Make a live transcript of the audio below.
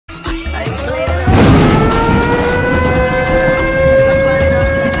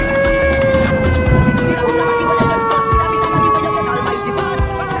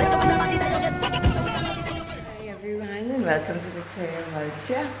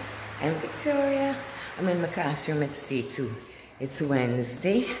I'm Victoria. I'm in my classroom. It's day 2. It's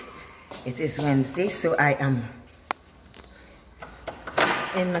Wednesday. It is Wednesday, so I am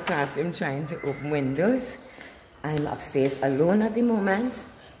in my classroom trying to open windows. I'm upstairs alone at the moment.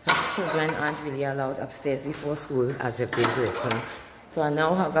 Children aren't really allowed upstairs before school as if they listen. So I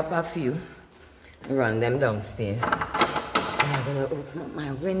now hug up a few and run them downstairs. And I'm gonna open up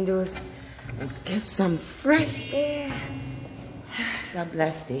my windows and get some fresh air. It's a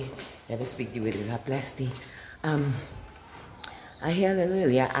blessed day. Let us speak the word. It's a blessed day. I hear a little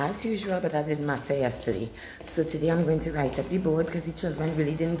earlier as usual, but that didn't matter yesterday. So today I'm going to write up the board because the children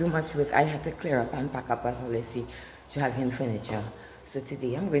really didn't do much work. I had to clear up and pack up as well as see dragging furniture. So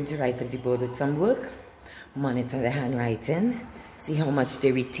today I'm going to write up the board with some work, monitor the handwriting, see how much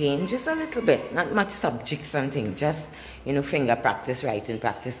they retain, just a little bit, not much subjects and things, just, you know, finger practice, writing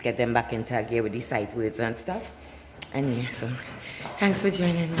practice, get them back into gear with the sight words and stuff. And yeah, so thanks for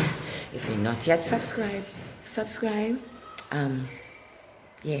joining me. If you're not yet subscribed, subscribe.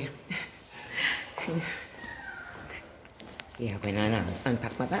 Yeah. Yeah, when I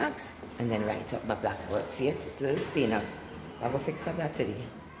unpack my bags and then write up my blackboard. See it? Little stain up. I will fix up that today.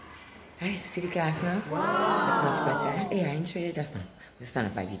 Right, see the class now? Wow. Much better. Yeah, I didn't show you just now. We stand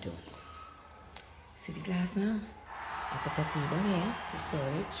up by the door. See the class now? I put a table here for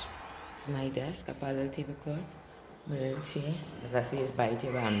storage. It's my desk. I put a little tablecloth. My little chair. As I say, it's by the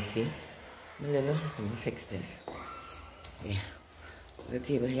table, see? My little, let me fix this. Yeah. The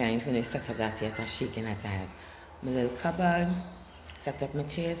table here, I ain't finished set up that yet. I'm shaking that I have. My little cupboard. Set up my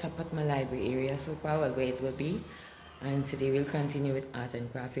chairs. I put my library area so far, well, where it will be. And today we'll continue with art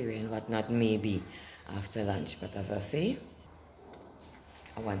and craft area and whatnot, maybe after lunch. But as I say,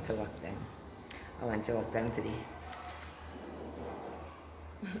 I want to work them. I want to work them today.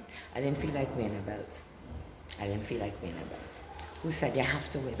 I didn't feel like wearing a belt. I didn't feel like wearing a belt. Who said you have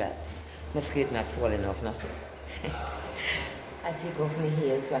to wear belts? My skirt not falling off, not so. I take off my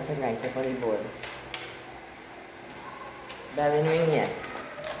heels so I can write up on the board. Bell didn't ring yet.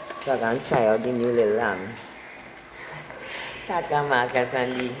 So I'm going to try out the new little Tata markers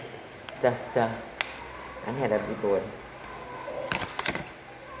and the duster and head up the board.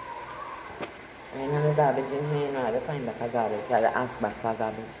 I didn't have a garbage in here, you know, I had to find back a garbage. I had to ask back for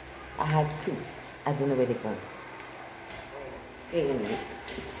garbage. I had 2. I don't know where they go. Staying.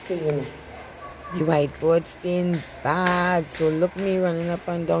 It's staying. The whiteboard stained bad, so look me running up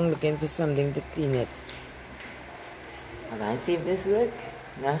and down looking for something to clean it. I'm going to see if this works.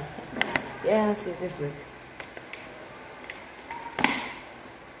 No? Yeah, I'll see if this works.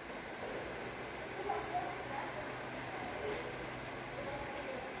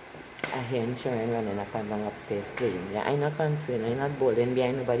 I hear children running up and down upstairs playing. Yeah, I'm not concerned. I'm not boarding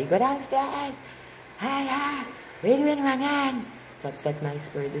behind nobody. Go downstairs! Hi! Where you been running? To upset my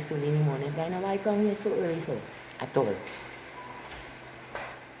spirit this early in the morning. I know why I come here so early for. At all.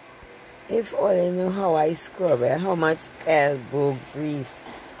 If all you know how I scrub it, how much elbow grease,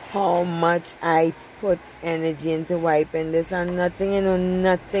 how much I put energy into wiping this and nothing, you know,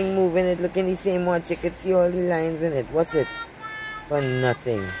 nothing moving it looking the same. Watch, you could see all the lines in it. Watch it. For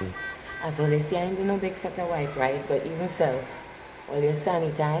nothing. As well as I ain't do no big set of wipe, right? But even self, all you're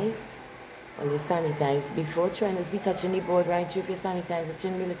sanitized. All you sanitized before trainers be touching the board, right? If you sanitize, it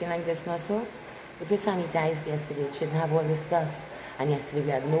shouldn't be looking like this now, so if you sanitized yesterday, it shouldn't have all this dust. And yesterday we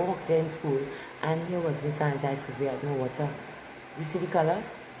had no water in school, and here wasn't sanitized because we had no water. You see the color?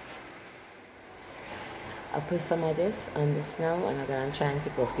 I'll put some of this on this now, and I'm going to try and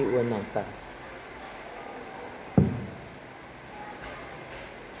take off the old marker.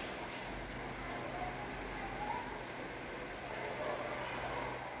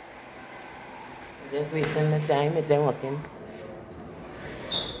 Just wasting the time, it ain't working.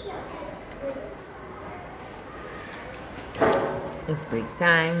 It's break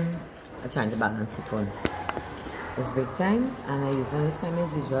time. I'm trying to balance the phone. It's break time, and I use this time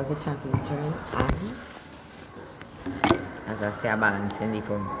as usual to chat with children and, as I say, I'm balancing the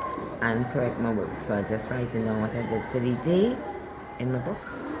phone and correct my work. So I'm just writing down what I did for the day in my book.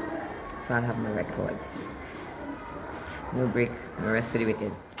 So I'll have my records. No break, no rest for the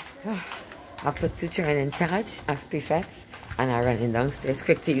wicked. I put 2 children in charge as prefects and I'm running downstairs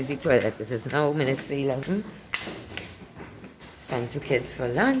quick to use the toilet. This is now minutes to 11. Send 2 kids for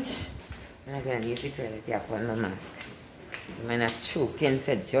lunch. And I'm going to use the toilet here for my mask. I'm not choking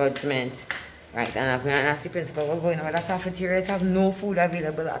to judgment. Right, and I'm going to ask the principal what's going on with the cafeteria. It have no food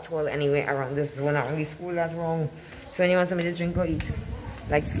available at all anywhere around this zone, around the school. That's wrong. So anyone want something to drink or eat?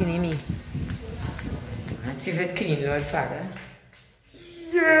 Like skinny me. Let's see if it's clean, Lord Father.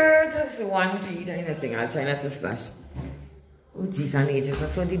 Just one bead or anything. I'll try not to splash. Oh, jeez, and ages. I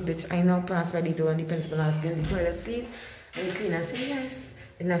told the bitch, I now pass by the door and the principal asking the toilet seat. And the cleaner said, yes,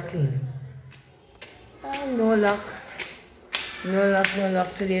 it's not clean. Oh, no luck. No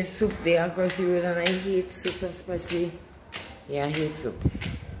luck today. Soup there across the road, and I hate soup especially. Yeah, I hate soup.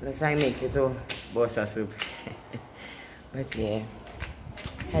 Unless I make it, oh, bossa soup. But yeah,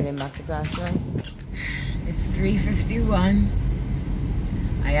 heading back to classroom. It's 3:51.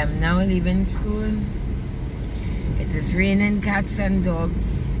 I am now leaving school. It is raining cats and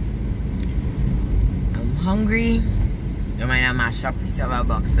dogs. I'm hungry. Don't mind I mash up piece of a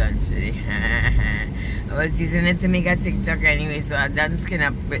box actually. I was using it to make a TikTok anyway, so I done skin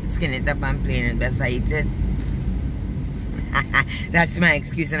it up and playing it best I eat it. That's my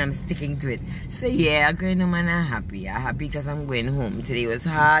excuse and I'm sticking to it. So yeah, I'm going home and I'm happy. I'm happy because I'm going home. Today was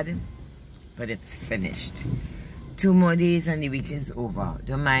hard, but it's finished. 2 more days and the week is over.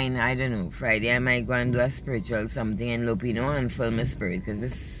 Don't mind, I don't know, Friday I might go and do a spiritual something in Lopino and fill my spirit, because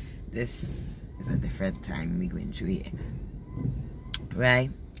this is a different time we're going through here. Right?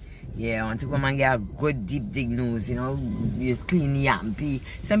 Yeah, I want to come and get a good deep dig nose, you know, just clean the yampy.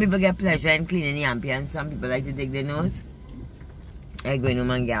 Some people get pleasure in cleaning the yampy and some people like to dig their nose. I'm going home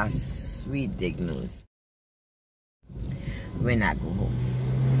and get a sweet dig nose when I go home.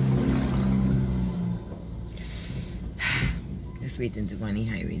 Just waiting to go on the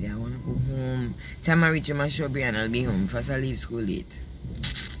highway there. I want to go home. Time I reach my Shrubbery and I'll be home. First I leave school late.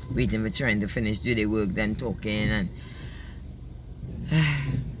 Waiting for trying to finish do the work, then talking and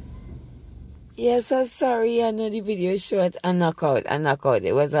yes, so sorry, I know the video is short. I knock out.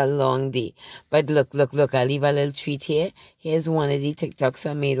 It was a long day. But look, I'll leave a little treat here. Here's one of the TikToks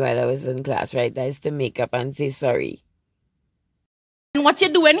I made while I was in class, right? That is to make up and say sorry. And what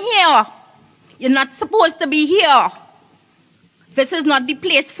you're doing here? You're not supposed to be here. This is not the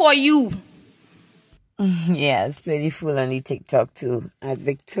place for you. Yes, play the fool on the TikTok too. At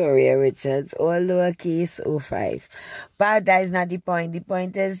Victoria Richards, all lowercase 05. But that is not the point. The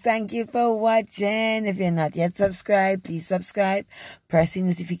point is, thank you for watching. If you're not yet subscribed, please subscribe. Press the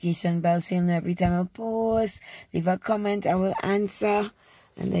notification bell so you know every time I post. Leave a comment, I will answer.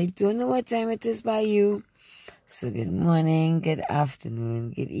 And I don't know what time it is by you. So good morning, good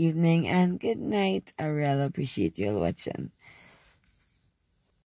afternoon, good evening, and good night. I really appreciate you all watching.